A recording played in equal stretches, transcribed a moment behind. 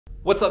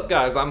What's up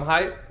guys, I'm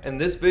Hype, and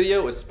this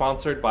video is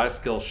sponsored by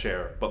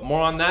Skillshare, but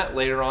more on that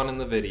later on in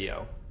the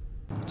video.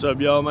 What's up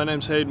y'all, my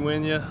name's Hayden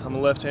Wynja. I'm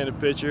a left-handed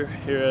pitcher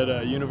here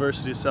at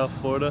University of South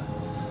Florida,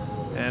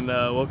 and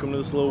welcome to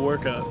this little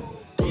workout.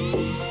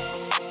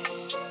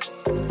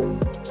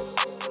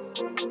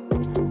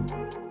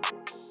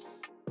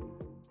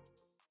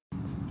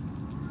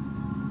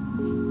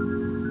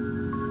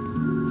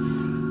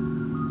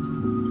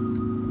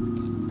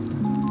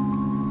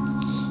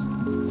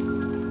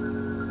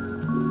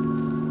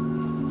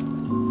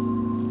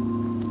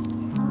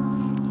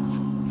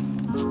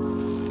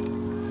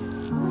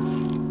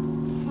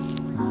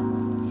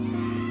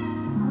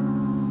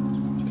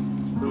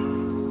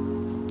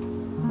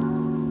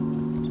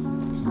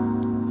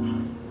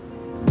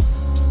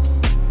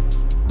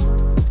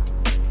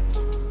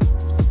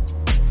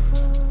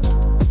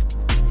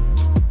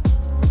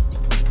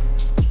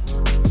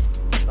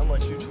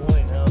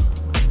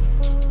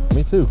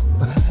 Me too.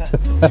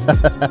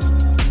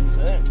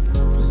 Same.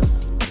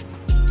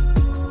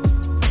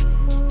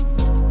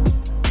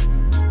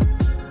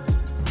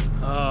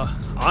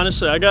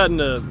 Honestly, I got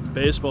into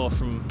baseball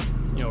from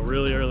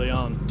really early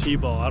on.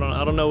 T-ball.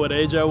 I don't know what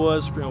age I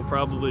was.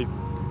 Probably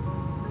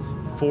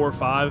 4 or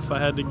 5 if I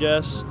had to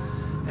guess.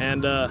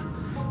 And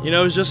it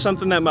was just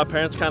something that my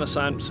parents kind of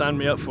signed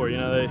me up for.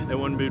 They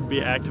wanted me to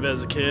be active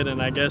as a kid,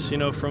 and I guess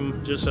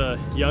from just a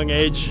young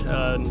age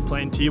and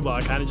playing T-ball,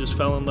 I kind of just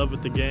fell in love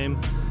with the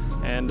game.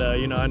 And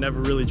I never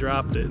really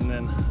dropped it, and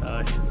then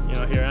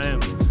here I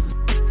am.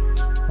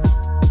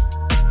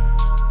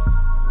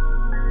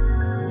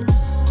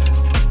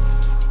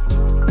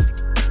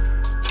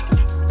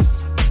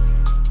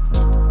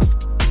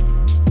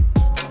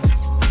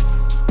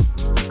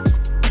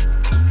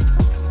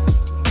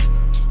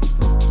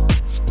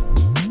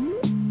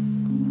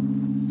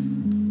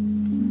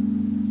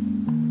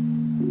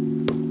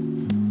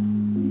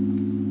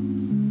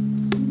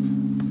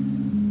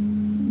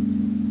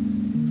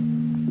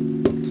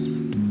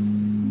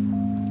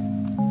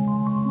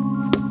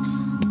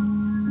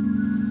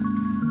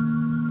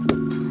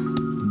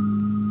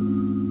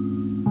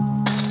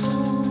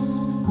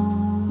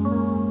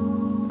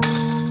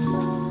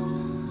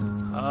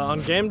 On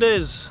game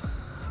days,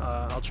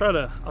 I'll try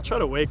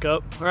to wake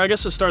up, or I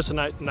guess it starts the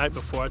night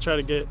before. I try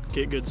to get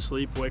good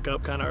sleep, wake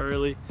up kind of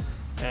early,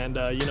 and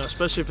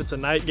especially if it's a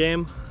night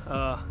game,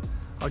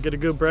 I'll get a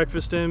good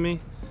breakfast in me.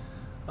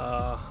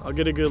 I'll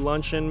get a good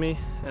lunch in me,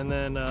 and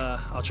then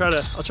I'll try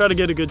to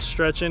get a good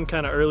stretch in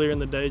kind of earlier in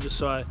the day, just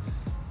so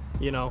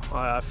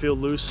I feel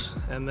loose,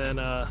 and then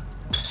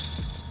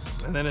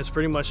it's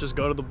pretty much just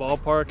go to the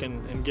ballpark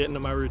and get into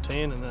my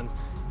routine, and then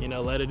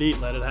let it eat,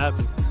 let it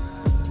happen.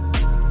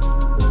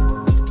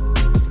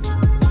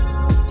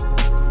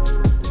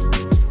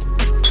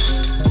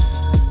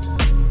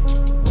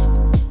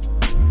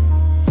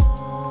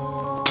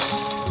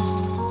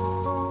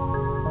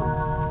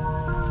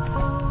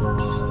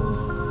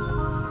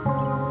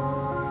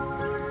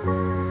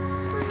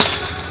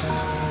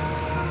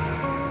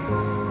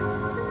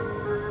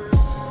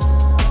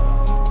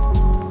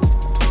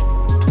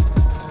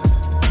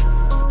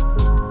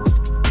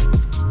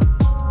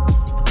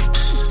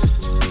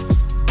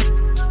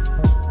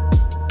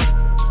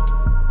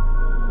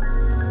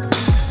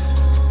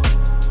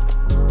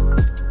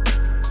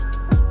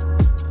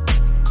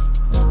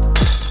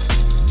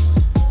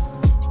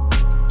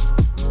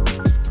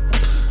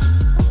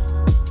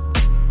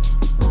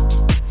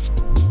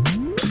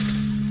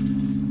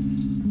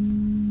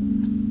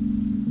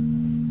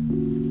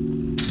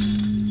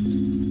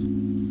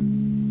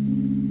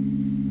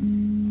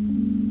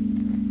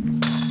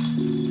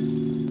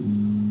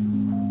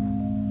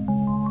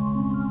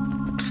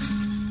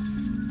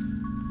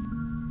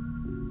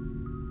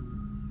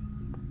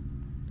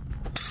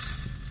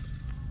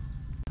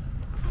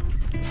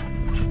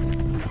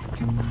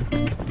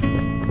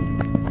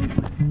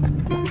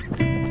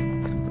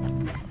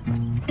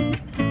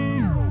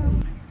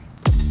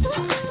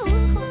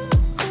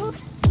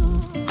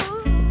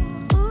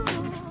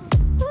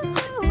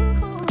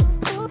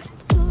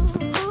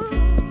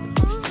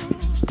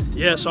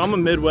 Yeah, so I'm a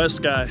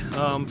Midwest guy.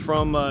 I'm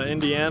from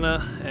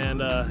Indiana,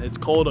 and it's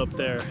cold up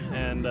there.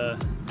 And I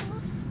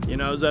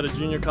was at a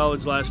junior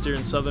college last year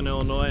in Southern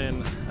Illinois,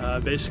 and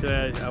basically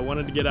I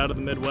wanted to get out of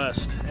the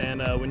Midwest.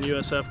 And when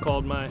USF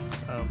called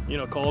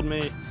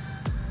me,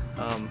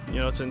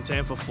 it's in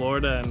Tampa,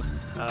 Florida, and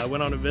I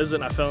went on a visit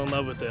and I fell in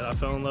love with it. I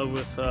fell in love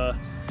with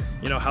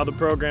how the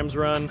programs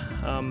run,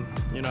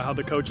 how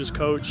the coaches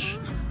coach,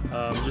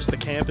 just the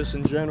campus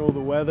in general, the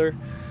weather.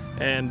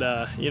 And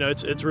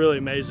it's really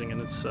amazing,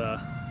 and it's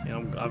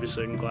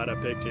obviously I'm glad I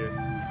picked here.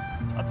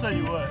 I'll tell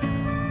you what,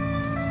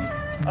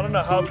 I don't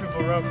know how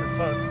people run for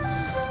fun.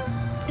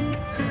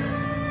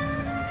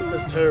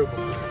 That's terrible.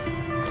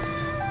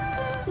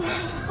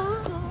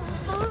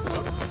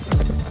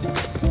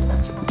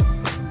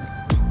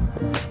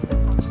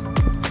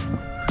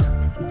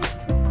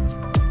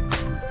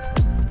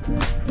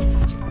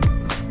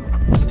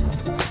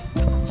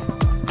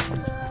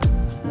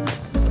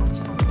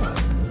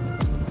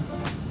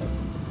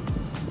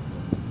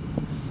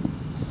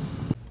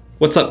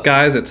 What's up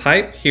guys, it's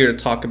Hype here to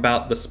talk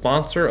about the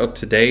sponsor of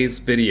today's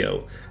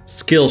video,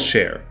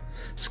 Skillshare.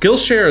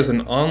 Skillshare is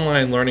an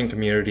online learning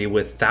community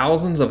with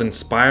thousands of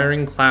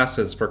inspiring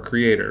classes for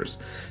creators.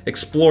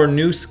 Explore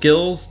new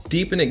skills,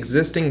 deepen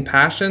existing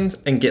passions,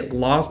 and get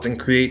lost in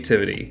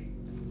creativity.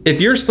 If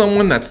you're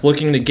someone that's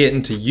looking to get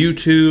into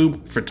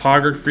YouTube,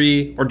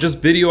 photography, or just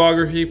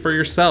videography for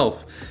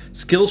yourself,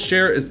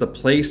 Skillshare is the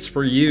place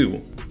for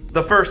you.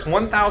 The first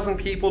 1,000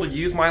 people to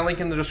use my link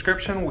in the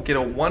description will get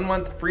a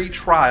 1-month free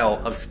trial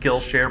of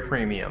Skillshare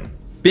Premium.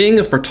 Being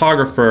a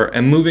photographer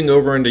and moving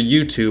over into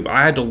YouTube,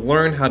 I had to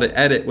learn how to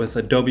edit with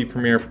Adobe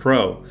Premiere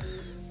Pro.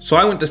 So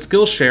I went to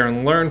Skillshare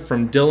and learned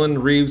from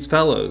Dylan Reeves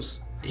Fellows.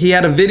 He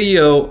had a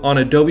video on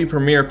Adobe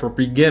Premiere for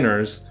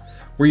beginners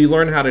where you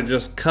learn how to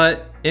just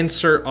cut,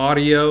 insert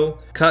audio,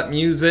 cut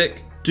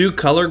music, do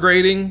color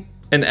grading,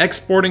 and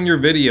exporting your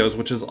videos,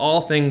 which is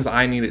all things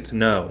I needed to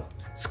know.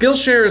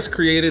 Skillshare is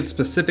created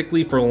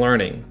specifically for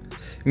learning,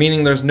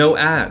 meaning there's no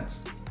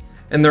ads.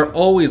 And they're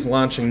always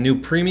launching new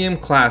premium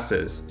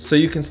classes so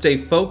you can stay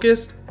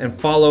focused and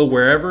follow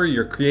wherever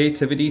your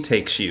creativity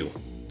takes you.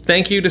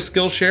 Thank you to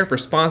Skillshare for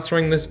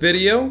sponsoring this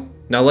video.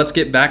 Now let's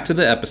get back to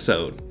the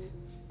episode.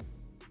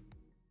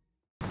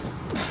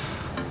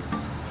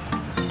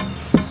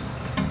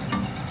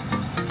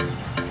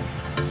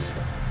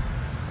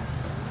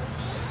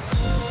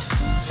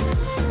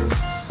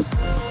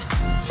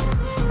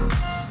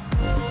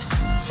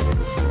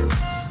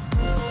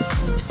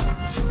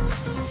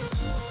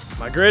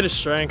 My greatest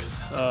strength,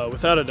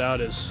 without a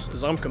doubt, is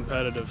I'm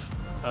competitive.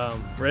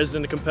 Raised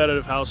in a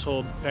competitive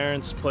household,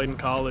 parents played in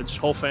college,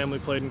 whole family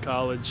played in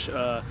college.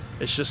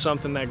 It's just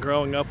something that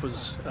growing up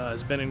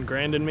has been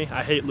ingrained in me.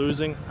 I hate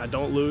losing. I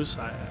don't lose.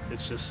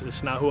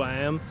 It's not who I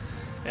am.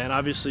 And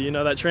obviously,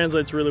 that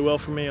translates really well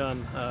for me on,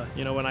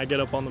 when I get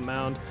up on the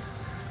mound.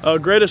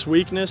 Greatest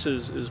weakness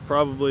is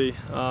probably,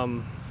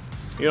 I'm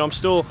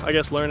still, I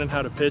guess, learning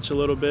how to pitch a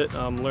little bit.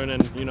 Learning,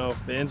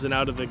 the ins and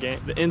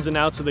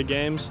outs of the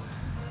games.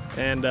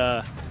 And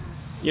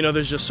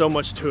there's just so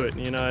much to it,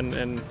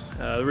 and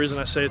the reason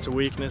I say it's a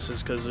weakness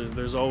is because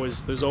there's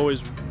always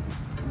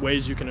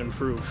ways you can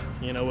improve,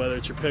 whether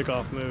it's your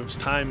pickoff moves,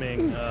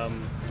 timing,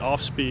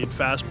 off speed,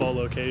 fastball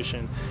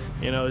location.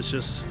 It's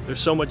just, there's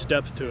so much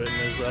depth to it,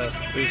 and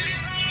there's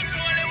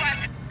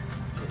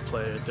good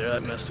play right there,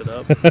 that messed it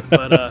up.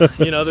 But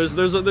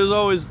there's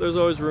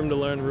always room to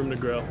learn, room to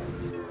grow.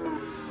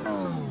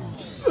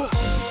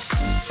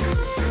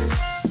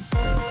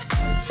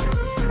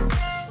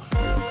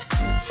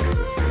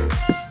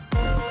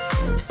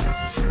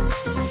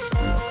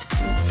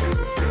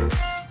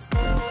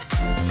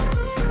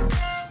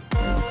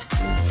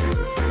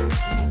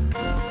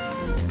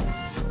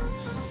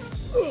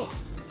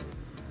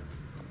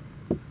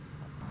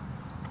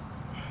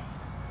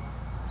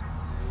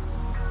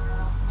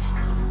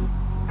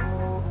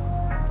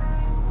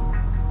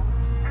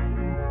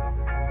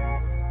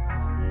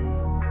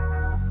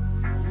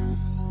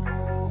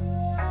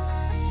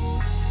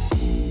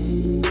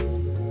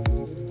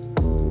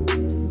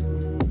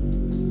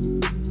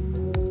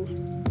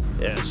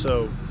 Yeah,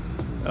 so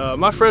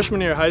my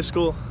freshman year of high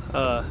school,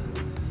 I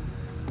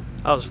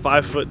was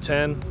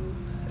 5'10",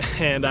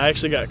 and I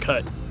actually got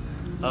cut.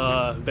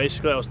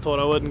 Basically, I was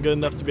told I wasn't good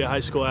enough to be a high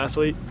school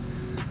athlete.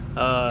 It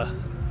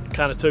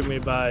kind of took me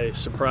by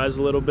surprise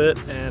a little bit,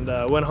 and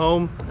went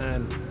home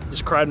and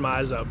just cried my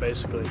eyes out,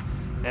 basically.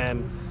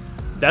 And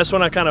that's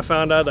when I kind of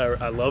found out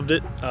I loved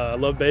it. I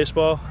love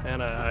baseball,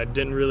 and I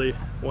didn't really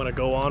want to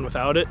go on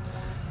without it.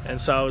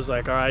 And so I was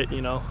like, all right,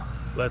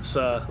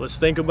 let's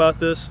think about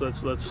this.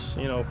 Let's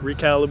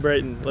recalibrate,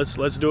 and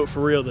let's do it for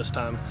real this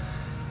time.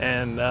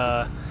 And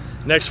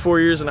next 4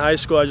 years in high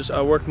school,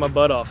 I worked my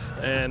butt off,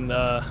 and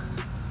I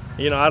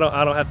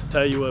don't have to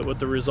tell you what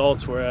the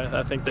results were.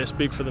 I think they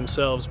speak for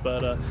themselves.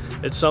 But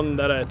it's something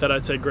that I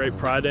take great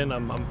pride in.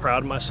 I'm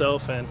proud of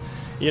myself, and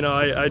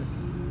I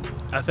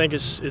think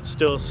it's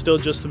still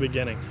just the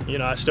beginning.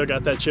 I still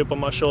got that chip on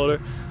my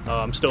shoulder.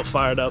 I'm still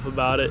fired up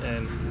about it,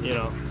 and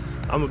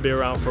I'm gonna be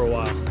around for a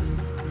while.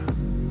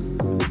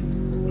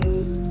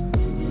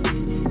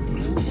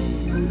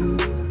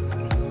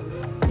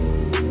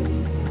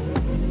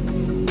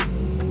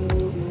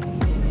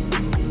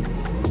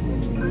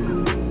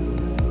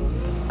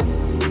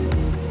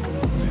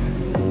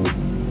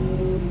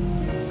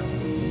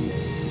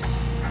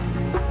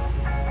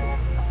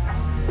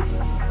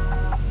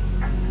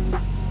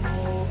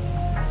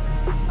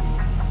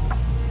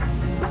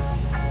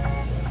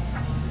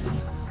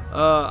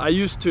 I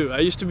used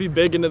to be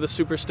big into the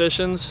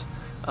superstitions.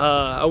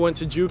 I went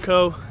to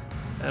JUCO,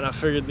 and I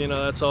figured,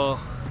 that's all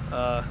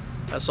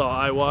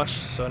eyewash.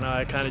 So now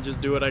I kind of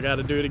just do what I got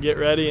to do to get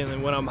ready, and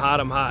then when I'm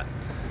hot, I'm hot.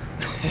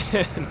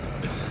 And,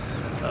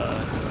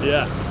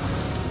 yeah.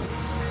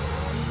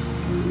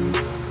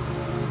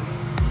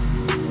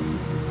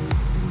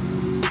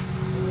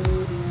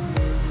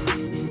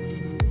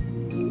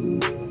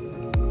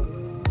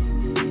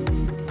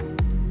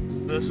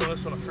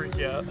 This one will freak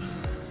you out.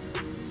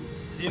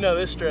 So you know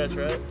this stretch,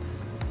 right?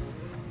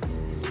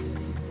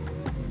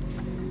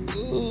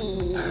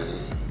 Ooh.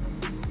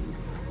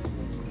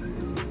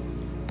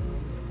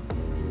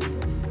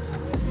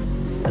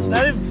 It's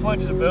not even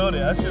flexibility.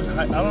 That's just,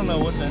 I don't know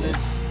what that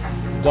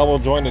is. Double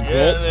jointed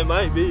hip? Yeah, it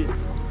might be.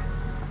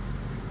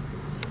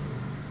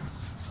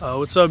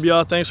 What's up,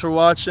 y'all? Thanks for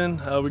watching.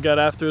 We got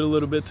after it a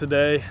little bit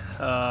today.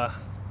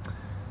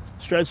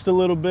 Stretched a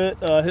little bit,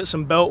 hit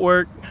some belt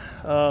work,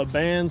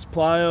 bands,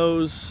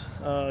 plyos,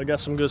 got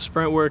some good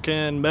sprint work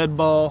in, med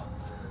ball.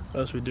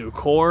 What else we do?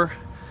 Core.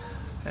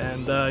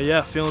 And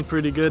yeah, feeling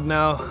pretty good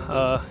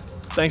now.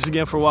 Thanks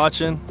again for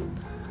watching.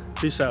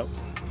 Peace out.